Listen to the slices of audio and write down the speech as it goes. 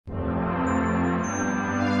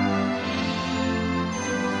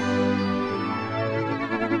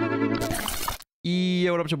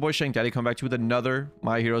Yo, what up, it's your boy Shank Daddy, coming back to you with another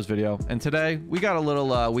My Heroes video. And today, we got a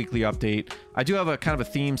little weekly update. I do have a kind of a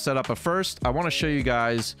theme set up, but first, I want to show you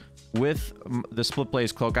guys with the Split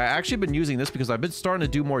Blaze Cloak. I actually been using this because I've been starting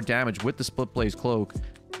to do more damage with the Split Blaze Cloak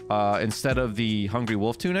instead of the Hungry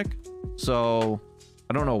Wolf Tunic. So,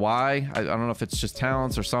 I don't know why. I don't know if it's just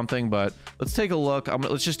talents or something, but let's take a look.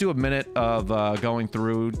 Let's just do a minute of going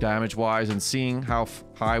through damage-wise and seeing how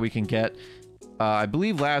high we can get. I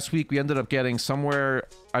believe last week we ended up getting somewhere...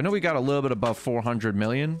 I know we got a little bit above 400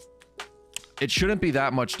 million. It shouldn't be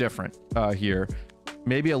that much different here.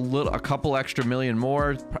 Maybe a couple extra million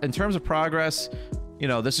more. In terms of progress, you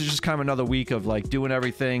know, this is just kind of another week of like doing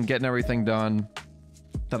everything, getting everything done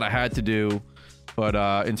that I had to do.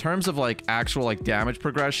 But in terms of like actual like damage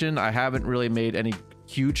progression, I haven't really made any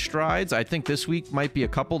huge strides. I think this week might be a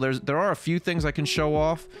couple. There are a few things I can show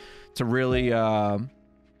off to really...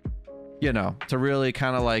 you know, to really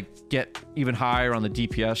kind of like get even higher on the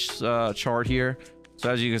DPS chart here.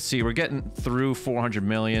 So as you can see, we're getting through 400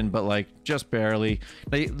 million, but like just barely.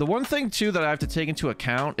 Now, the one thing too that I have to take into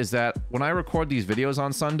account is that when I record these videos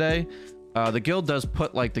on Sunday, the guild does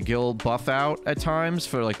put like the guild buff out at times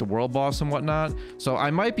for like the world boss and whatnot. So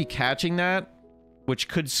I might be catching that, which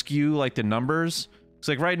could skew like the numbers. It's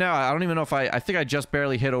like right now, I don't even know if I think I just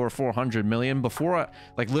barely hit over 400 million before,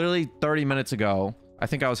 like literally 30 minutes ago. I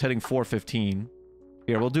think I was hitting 415.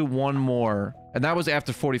 Here, we'll do one more. And that was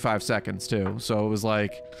after 45 seconds, too. So it was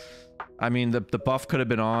like... I mean, the buff could have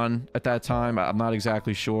been on at that time. I'm not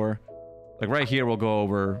exactly sure. Like, right here, we'll go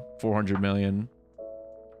over 400 million.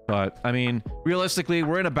 But, I mean, realistically,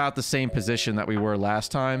 we're in about the same position that we were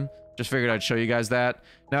last time. Just figured I'd show you guys that.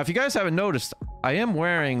 Now, if you guys haven't noticed, I am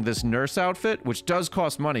wearing this nurse outfit, which does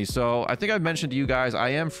cost money. So, I think I've mentioned to you guys, I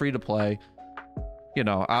am free to play. You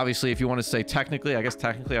know, obviously, if you want to say technically, I guess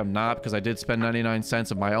technically I'm not, because I did spend 99 cents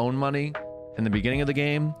of my own money in the beginning of the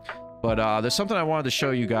game. But there's something I wanted to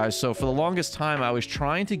show you guys. So for the longest time, I was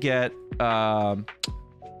trying to get, or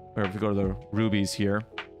if we go to the rubies here.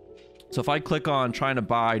 So if I click on trying to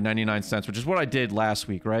buy 99 cents, which is what I did last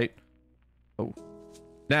week, right? Oh.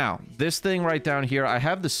 Now, this thing right down here, I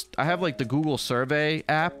have like the Google survey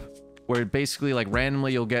app, where basically like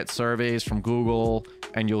randomly you'll get surveys from Google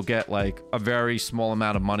and you'll get like a very small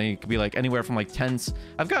amount of money. It could be like anywhere from like 10.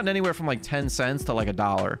 I've gotten anywhere from like 10 cents to like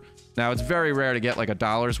 $1. Now it's very rare to get like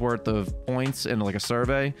 $1's worth of points in like a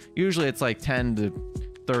survey. Usually it's like 10 to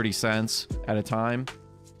 30 cents at a time.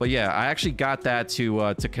 But yeah, I actually got that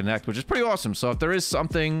to connect, which is pretty awesome. So if there is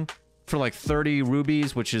something for like 30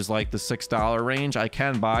 rubies, which is like the $6 range, I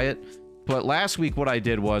can buy it. But last week, what I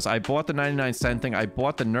did was I bought the 99 cent thing. I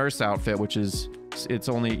bought the nurse outfit, which is, it's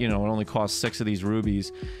only, you know, it only costs 6 of these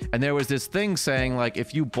rubies. And there was this thing saying, like,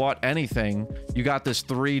 if you bought anything, you got this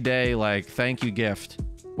 3-day, like, thank you gift,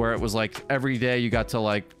 where it was like every day you got to,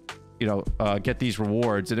 like, you know, get these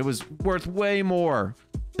rewards. And it was worth way more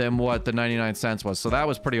than what the 99 cents was. So that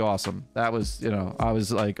was pretty awesome. That was, you know, I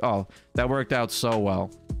was like, oh, that worked out so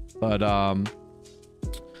well. But,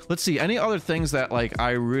 let's see, any other things that, like,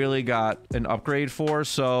 I really got an upgrade for?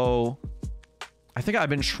 So, I think I've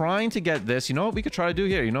been trying to get this. You know what we could try to do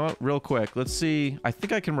here? You know what? Real quick. Let's see. I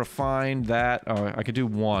think I can refine that. Oh, I could do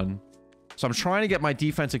one. So, I'm trying to get my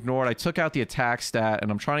defense ignored. I took out the attack stat,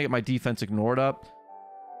 and I'm trying to get my defense ignored up.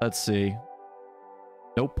 Let's see.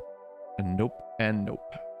 Nope. And nope. And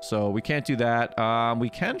nope. So, we can't do that. We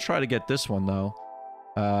can try to get this one, though.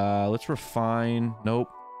 Let's refine. Nope.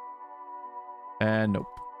 And nope.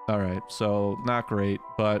 All right, so not great,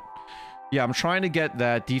 but yeah, I'm trying to get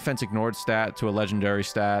that defense ignored stat to a legendary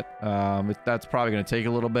stat. That's probably going to take a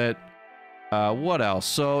little bit. What else?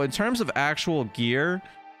 So in terms of actual gear,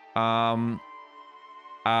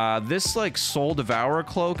 this like Soul Devourer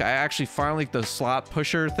cloak, I actually finally, the slot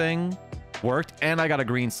pusher thing worked, and I got a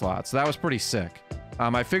green slot, so that was pretty sick.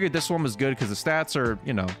 I figured this one was good because the stats are,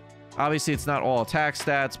 you know, obviously it's not all attack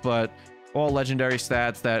stats, but all legendary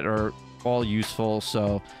stats that are all useful.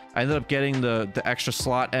 So I ended up getting the extra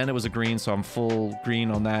slot, and it was a green, so I'm full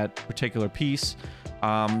green on that particular piece.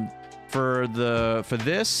 For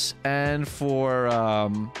this and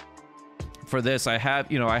for this, I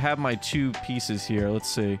have, you know, I have my 2 pieces here. Let's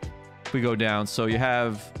see if we go down. So you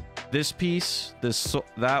have this piece,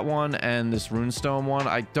 that one, and this runestone one.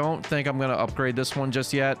 I don't think I'm gonna upgrade this one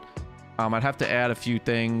just yet. I'd have to add a few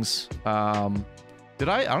things.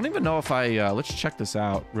 I don't even know if I, let's check this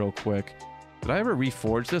out real quick. Did I ever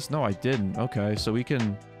reforge this? No, I didn't. Okay, so we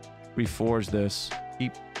can reforge this.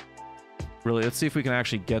 Really, let's see if we can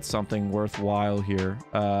actually get something worthwhile here.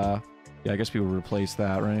 Yeah, I guess we would replace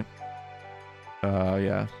that, right?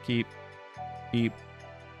 Yeah, keep.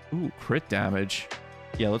 Ooh, crit damage.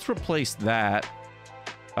 Yeah, let's replace that.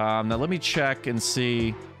 Now let me check and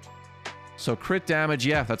see. So crit damage,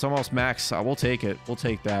 yeah, that's almost max. We'll take it. We'll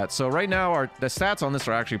take that. So right now, the stats on this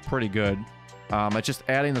are actually pretty good. It's just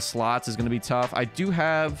adding the slots is going to be tough. I do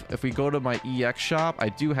have, if we go to my EX shop, I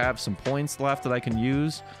do have some points left that I can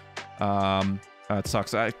use. It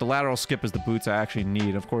sucks. The lateral skip is the boots I actually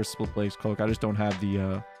need. Of course, split blaze cloak. I just don't have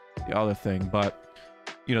the other thing. But,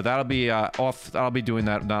 you know, that'll be off. I'll be doing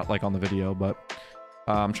that, not like on the video, but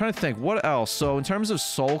I'm trying to think. What else? So in terms of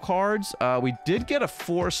soul cards, we did get a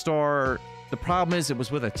 4-star. The problem is it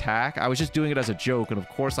was with attack. I was just doing it as a joke, and of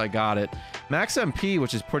course I got it. Max MP,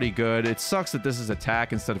 which is pretty good. It sucks that this is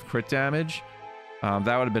attack instead of crit damage.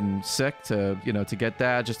 That would have been sick to, you know, to get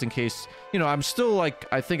that, just in case, you know, I'm still like,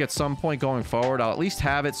 I think at some point going forward, I'll at least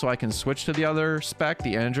have it so I can switch to the other spec,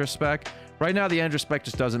 the Andra spec. Right now, the Andra spec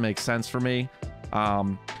just doesn't make sense for me.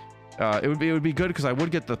 It would be good because I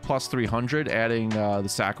would get the plus 300 adding the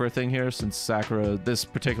Sakura thing here, since Sakura, this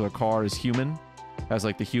particular card is human. Has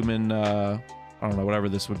like the human, I don't know, whatever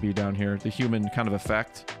this would be down here, the human kind of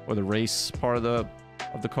effect, or the race part of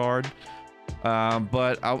the card.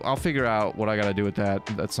 But I'll figure out what I gotta do with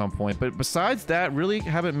that at some point. But besides that, really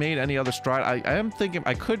haven't made any other stride. I am thinking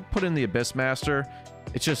I could put in the Abyss Master.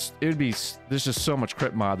 It's just, it would be, there's just so much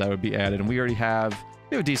crit mod that would be added, and we have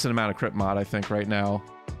a decent amount of crit mod, I think, right now.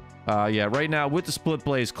 Yeah, right now with the Split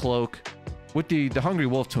Blaze Cloak, with the Hungry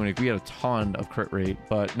Wolf Tunic, we had a ton of crit rate,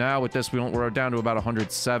 but now with this, we're down to about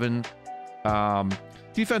 107.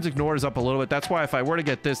 Defense Ignored is up a little bit. That's why if I were to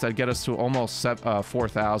get this, that'd get us to almost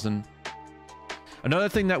 4,000. Another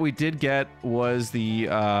thing that we did get was the,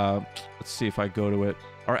 let's see if I go to it,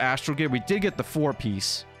 our Astral Gear. We did get the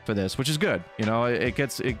 4-piece for this, which is good. You know, it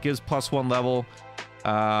gives +1 level.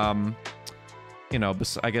 You know,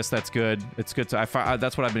 I guess that's good. It's good to,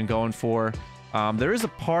 that's what I've been going for. There is a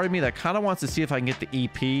part of me that kind of wants to see if I can get the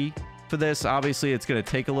EP for this. Obviously, it's going to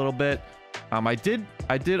take a little bit. I did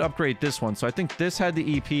upgrade this one, so I think this had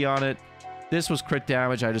the EP on it. This was crit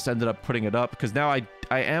damage. I just ended up putting it up because now I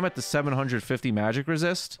am at the 750 magic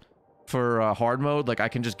resist for hard mode. Like, I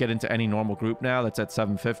can just get into any normal group now that's at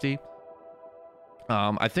 750.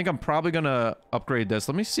 I think I'm probably going to upgrade this.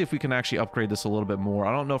 Let me see if we can actually upgrade this a little bit more.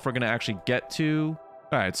 I don't know if we're going to actually get to...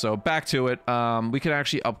 All right, so back to it. We can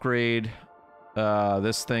actually upgrade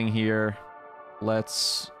this thing here.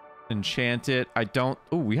 Let's enchant it. I don't...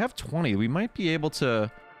 Oh, we have 20. We might be able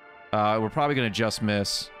to... we're probably going to just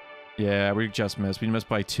miss. Yeah, we just missed. We missed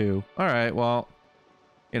by 2. All right, well,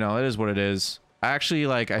 you know, it is what it is. Actually,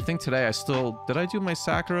 like, I think today I still... Did I do my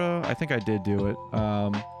Sakura? I think I did do it.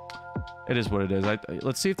 It is what it is.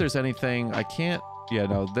 Let's see if there's anything. I can't... Yeah,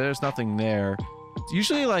 no, there's nothing there.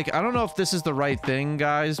 Usually, like, I don't know if this is the right thing,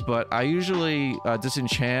 guys, but I usually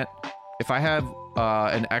disenchant if I have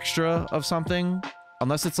an extra of something.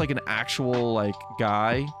 Unless it's, like, an actual, like,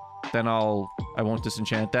 guy, then I won't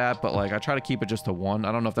disenchant that. But, like, I try to keep it just to 1.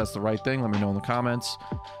 I don't know if that's the right thing. Let me know in the comments.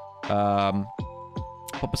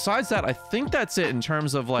 But besides that, I think that's it in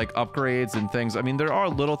terms of, like, upgrades and things. I mean, there are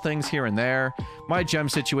little things here and there. My gem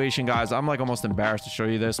situation, guys, I'm, like, almost embarrassed to show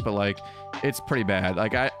you this, but, like, it's pretty bad.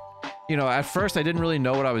 Like, you know, at first, I didn't really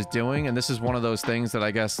know what I was doing, and this is one of those things that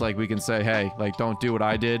I guess, like, we can say, hey, like, don't do what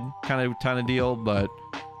I did kind of deal, but,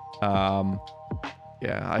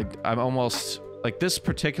 yeah, I'm almost... Like, this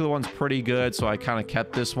particular one's pretty good, so I kind of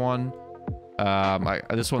kept this one.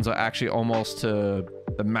 This one's actually almost to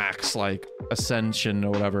the max, like, ascension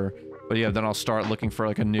or whatever. But yeah, then I'll start looking for,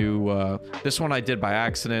 like, a new... this one I did by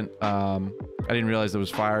accident. I didn't realize there was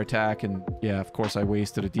fire attack, and yeah, of course, I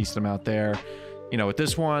wasted a decent amount there. You know, with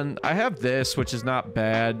this one, I have this, which is not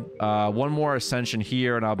bad. One more ascension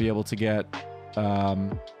here, and I'll be able to get...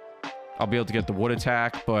 I'll be able to get the wood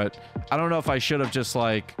attack, but I don't know if I should have just,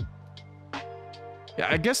 like...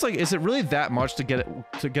 I guess, like, is it really that much to get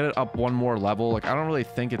it up 1 more level? Like, I don't really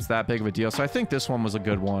think it's that big of a deal. So I think this one was a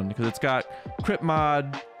good one because it's got crit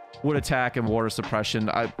mod, wood attack, and water suppression.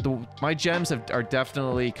 My gems are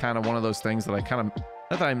definitely kind of one of those things that I kind of,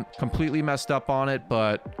 not that I'm completely messed up on it,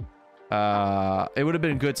 but it would have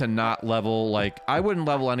been good to not level, like, I wouldn't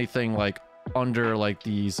level anything like under like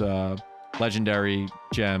these legendary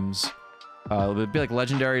gems. It'd be like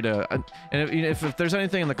legendary to, and if there's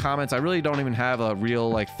anything in the comments, I really don't even have a real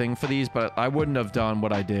like thing for these, but I wouldn't have done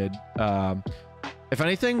what I did. If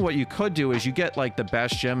anything, what you could do is you get like the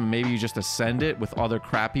best gem, and maybe you just ascend it with other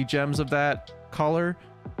crappy gems of that color,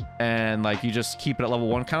 and like you just keep it at level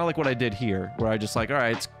 1, kind of like what I did here, where I just like, all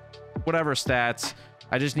right, it's whatever stats,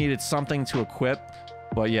 I just needed something to equip.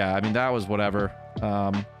 But yeah, I mean, that was whatever.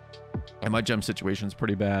 And my gem situation is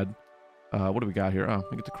pretty bad. What do we got here? Oh,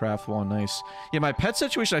 we get the craft one. Nice. Yeah, my pet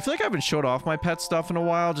situation. I feel like I haven't showed off my pet stuff in a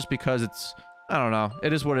while just because it's... I don't know.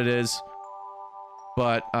 It is what it is.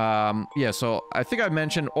 But yeah, so I think I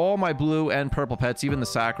mentioned all my blue and purple pets, even the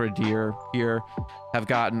Sakura deer here, have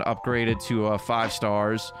gotten upgraded to 5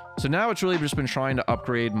 stars. So now it's really just been trying to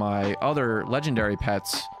upgrade my other legendary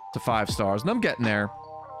pets to 5 stars, and I'm getting there.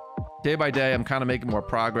 Day by day, I'm kind of making more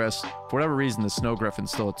progress. For whatever reason, the Snow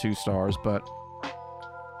Griffin's still at 2 stars, but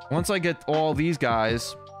once I get all these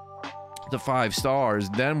guys to 5 stars,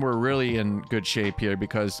 then we're really in good shape here,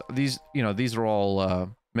 because these, you know, these are all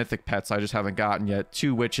mythic pets I just haven't gotten yet.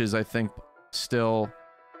 2 witches, I think, still.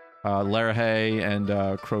 Larahay and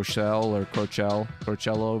Crochello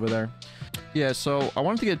over there. Yeah, so I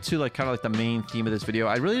wanted to get to like kind of like the main theme of this video.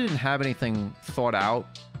 I really didn't have anything thought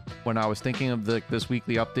out when I was thinking of this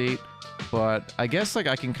weekly update, but I guess like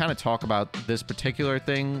I can kind of talk about this particular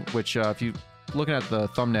thing, which if you looking at the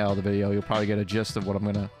thumbnail of the video, you'll probably get a gist of what I'm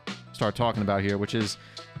gonna start talking about here, which is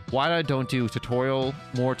why I don't do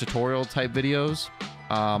more tutorial type videos.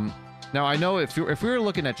 Now I know if we were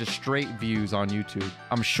looking at just straight views on YouTube,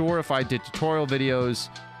 I'm sure if I did tutorial videos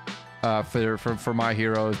for my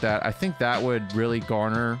heroes, that I think that would really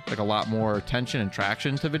garner like a lot more attention and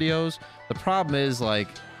traction to videos. The problem is like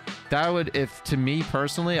that would, if to me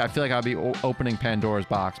personally, I feel like I'd be opening Pandora's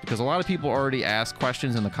box, because a lot of people already ask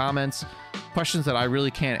questions in the comments, questions that I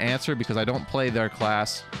really can't answer because I don't play their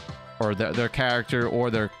class or their character or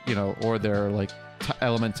their, you know, or their like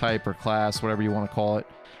element type or class, whatever you want to call it.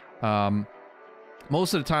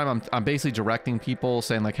 Most of the time I'm basically directing people,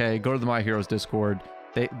 saying like, hey, go to the My Heroes Discord.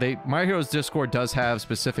 My Heroes Discord does have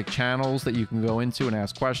specific channels that you can go into and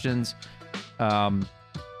ask questions.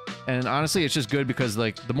 And honestly, it's just good because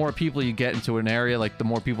like the more people you get into an area, like the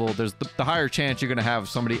more people, there's the higher chance you're going to have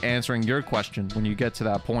somebody answering your question when you get to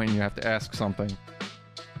that point and you have to ask something.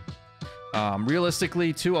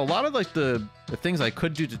 Realistically too, a lot of like the things I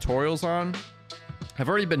could do tutorials on have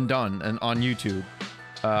already been done on YouTube.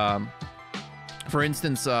 For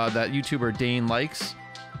instance, that YouTuber Dane Likes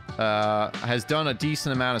has done a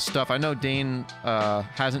decent amount of stuff. I know Dane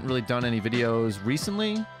hasn't really done any videos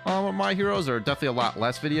recently on My Heroes, or definitely a lot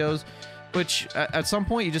less videos, which at some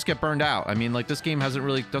point you just get burned out. I mean, like this game doesn't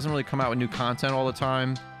really come out with new content all the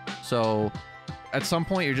time, so at some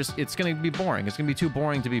point it's gonna be boring. It's gonna be too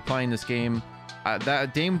boring to be playing this game.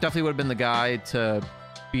 That Dane definitely would have been the guy to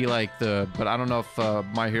be like but I don't know if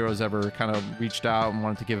My Heroes ever kind of reached out and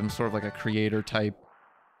wanted to give him sort of like a creator type,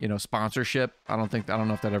 you know, sponsorship. I don't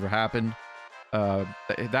know if that ever happened. That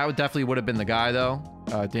definitely would have been the guy though.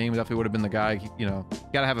 Dane definitely would have been the guy. You know, you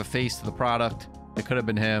gotta have a face to the product. It could have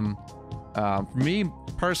been him. For me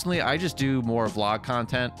personally, I just do more vlog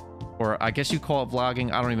content, or I guess you call it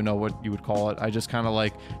vlogging. I don't even know what you would call it. I just kind of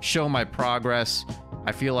like show my progress.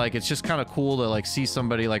 I feel like it's just kind of cool to like see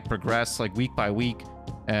somebody like progress like week by week.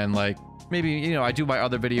 And like maybe, you know, I do my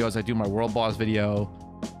other videos. I do my World Boss video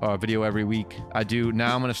every week. I'm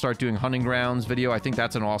going to start doing Hunting Grounds video. I think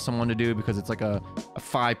that's an awesome one to do because it's like a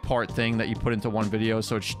 5-part thing that you put into one video.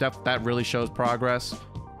 So that really shows progress.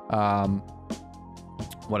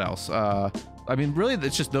 What else? I mean, really,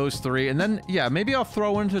 it's just those 3. And then, yeah, maybe I'll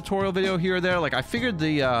throw in a tutorial video here or there. Like, I figured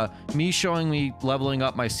me showing me leveling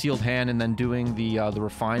up my sealed hand and then doing the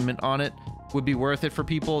refinement on it would be worth it for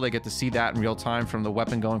people. They get to see that in real time, from the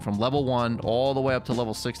weapon going from level 1 all the way up to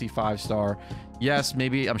level 65 star. Yes,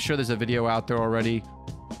 maybe, I'm sure there's a video out there already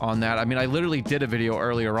on that. I mean, I literally did a video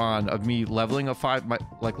earlier on of me leveling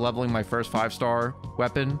leveling my first 5-star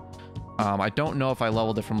weapon. I don't know if I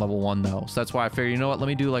leveled it from level 1 though, so that's why I figured, you know what, let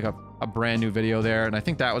me do like a brand new video there, and I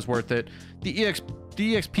think that was worth it. The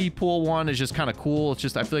EXP pool one is just kind of cool. It's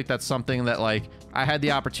just, I feel like that's something that like I had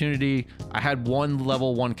the opportunity. I had one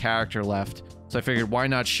level 1 character left, so I figured why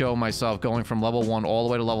not show myself going from level 1 all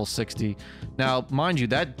the way to level 60. Now, mind you,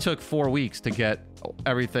 that took 4 weeks to get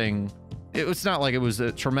everything. It's not like it was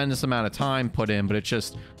a tremendous amount of time put in, but it's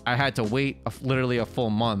just I had to wait literally a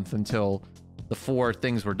full month until the 4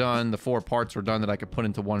 things were done, the 4 parts were done that I could put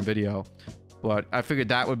into one video. But I figured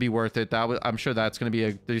that would be worth it. I'm sure that's going to be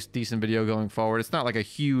a decent video going forward. It's not like a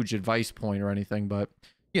huge advice point or anything, but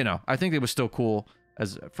you know, I think it was still cool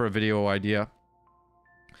for a video idea.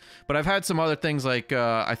 But I've had some other things like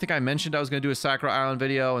I think I mentioned I was going to do a Sakura Island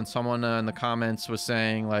video, and someone in the comments was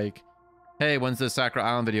saying like, hey, when's the Sakura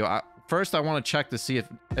Island video? First, I want to check to see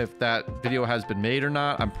if that video has been made or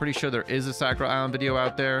not. I'm pretty sure there is a Sakura Island video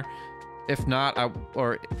out there. If not,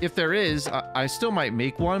 or if there is, I still might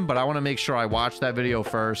make one, but I want to make sure I watch that video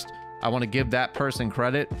first. I want to give that person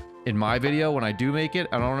credit in my video when I do make it.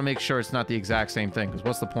 I want to make sure it's not the exact same thing, because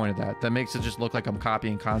what's the point of that? That makes it just look like I'm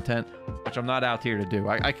copying content, which I'm not out here to do.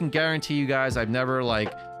 I can guarantee you guys I've never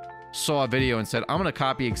like saw a video and said, I'm gonna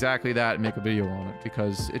copy exactly that and make a video on it,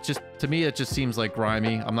 because it just, to me, it just seems like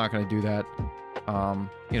grimy. I'm not gonna do that.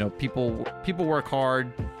 You know, people work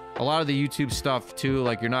hard. A lot of the YouTube stuff too,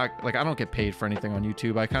 like, you're not, like, I don't get paid for anything on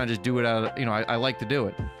YouTube. I kind of just do it out of, you know, I like to do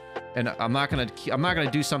it. And I'm not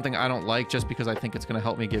gonna do something I don't like just because I think it's gonna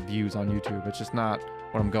help me get views on YouTube. It's just not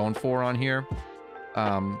what I'm going for on here.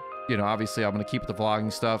 You know, obviously I'm gonna keep the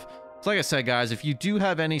vlogging stuff. So like I said, guys, if you do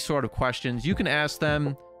have any sort of questions, you can ask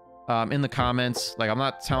them in the comments. Like, I'm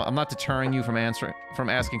not deterring you from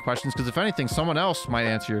asking questions, because if anything, someone else might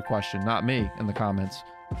answer your question, not me, in the comments.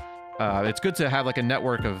 It's good to have like a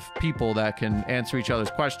network of people that can answer each other's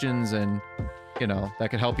questions, and, you know, that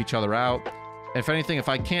can help each other out. If anything, if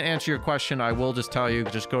I can't answer your question, I will just tell you,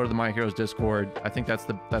 just go to the My Heroes Discord. I think that's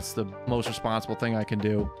the most responsible thing I can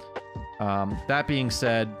do. That being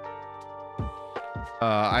said,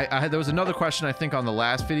 there was another question, I think, on the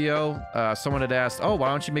last video. Someone had asked, oh, why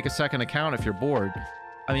don't you make a second account if you're bored?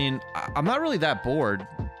 I mean, I'm not really that bored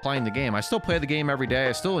playing the game. I still play the game every day.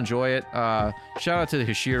 I still enjoy it. Shout out to the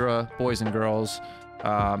Hashira boys and girls.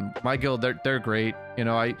 My guild, they're great. You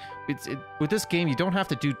know, with this game, you don't have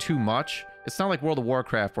to do too much. It's not like World of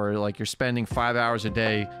Warcraft where, like, you're spending 5 hours a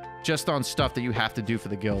day just on stuff that you have to do for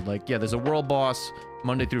the guild. Like, yeah, there's a world boss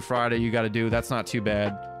Monday through Friday you got to do. That's not too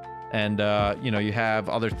bad. And, you know, you have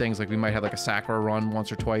other things, like we might have like a Sakura run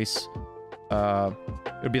once or twice. It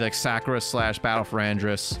would be like Sakura / Battle for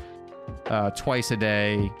Andress twice a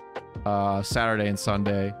day, Saturday and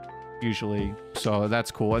Sunday, usually. So that's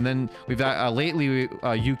cool. And then we've got, lately,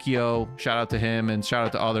 Yukio, shout out to him and shout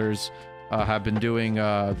out to others, have been doing,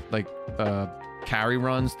 carry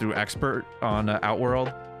runs through Expert on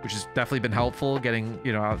Outworld, which has definitely been helpful, getting,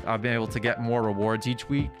 you know, I've been able to get more rewards each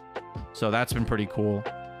week. So that's been pretty cool.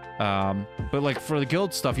 But like for the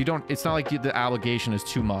guild stuff, it's not like the obligation is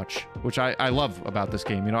too much, which I love about this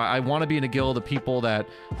game. You know, I want to be in a guild of people that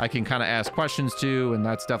I can kind of ask questions to, and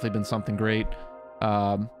that's definitely been something great.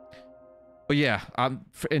 But yeah,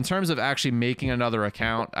 in terms of actually making another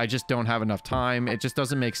account, I just don't have enough time. It just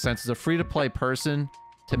doesn't make sense. As a free-to-play person,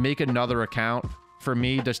 to make another account, for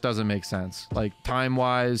me, just doesn't make sense. Like,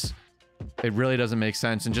 time-wise, it really doesn't make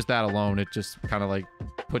sense. And just that alone, it just kind of like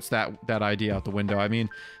puts that idea out the window. I mean,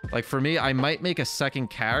 like, for me, I might make a second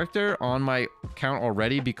character on my account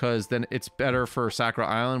already, because then it's better for Sakura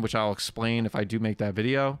Island, which I'll explain if I do make that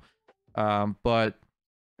video. But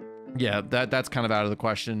yeah, that's kind of out of the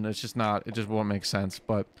question. It's just not, it just won't make sense.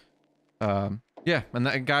 But yeah, and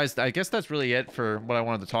that, guys, I guess that's really it for what I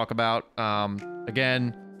wanted to talk about.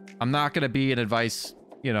 Again, I'm not going to be an advice,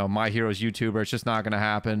 you know, My Heroes YouTuber. It's just not going to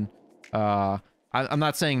happen. I'm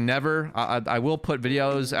not saying never. I will put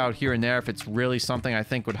videos out here and there if it's really something I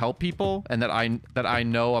think would help people, and that I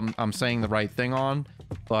know I'm saying the right thing on.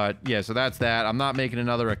 But yeah, so that's that. I'm not making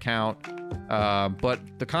another account, but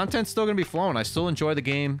the content's still gonna be flowing. I still enjoy the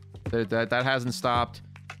game. That hasn't stopped.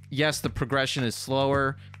 Yes, the progression is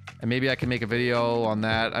slower, and maybe I can make a video on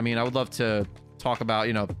that. I mean, I would love to talk about,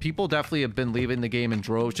 you know, people definitely have been leaving the game in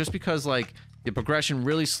droves just because, like, the progression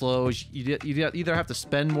really slows. You either have to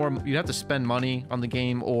spend more, you have to spend money on the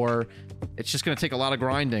game, or it's just going to take a lot of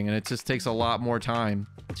grinding, and it just takes a lot more time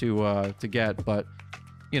to get. But,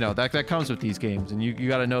 you know, that comes with these games, and you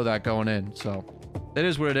got to know that going in. So it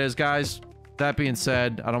is what it is, guys. That being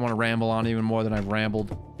said, I don't want to ramble on even more than I've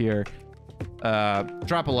rambled here.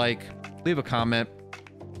 Drop a like, leave a comment.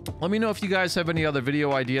 Let me know if you guys have any other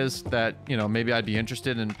video ideas that, you know, maybe I'd be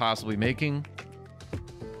interested in possibly making.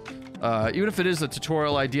 Even if it is a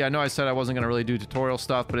tutorial idea. I know I said I wasn't going to really do tutorial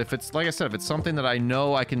stuff, but if it's, like I said, if it's something that I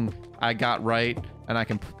know I got right, and I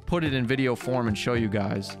can put it in video form and show you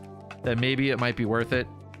guys, then maybe it might be worth it.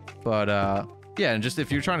 But, yeah, and just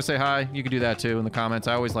if you're trying to say hi, you can do that too in the comments.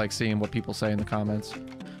 I always like seeing what people say in the comments.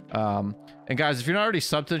 And guys, if you're not already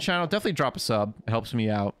subbed to the channel, definitely drop a sub. It helps me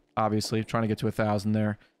out, obviously, trying to get to 1,000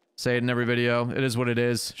 there. Say it in every video. It is what it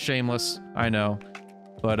is. Shameless, I know.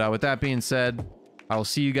 But with that being said, I will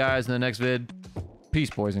see you guys in the next vid. Peace,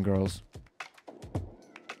 boys and girls.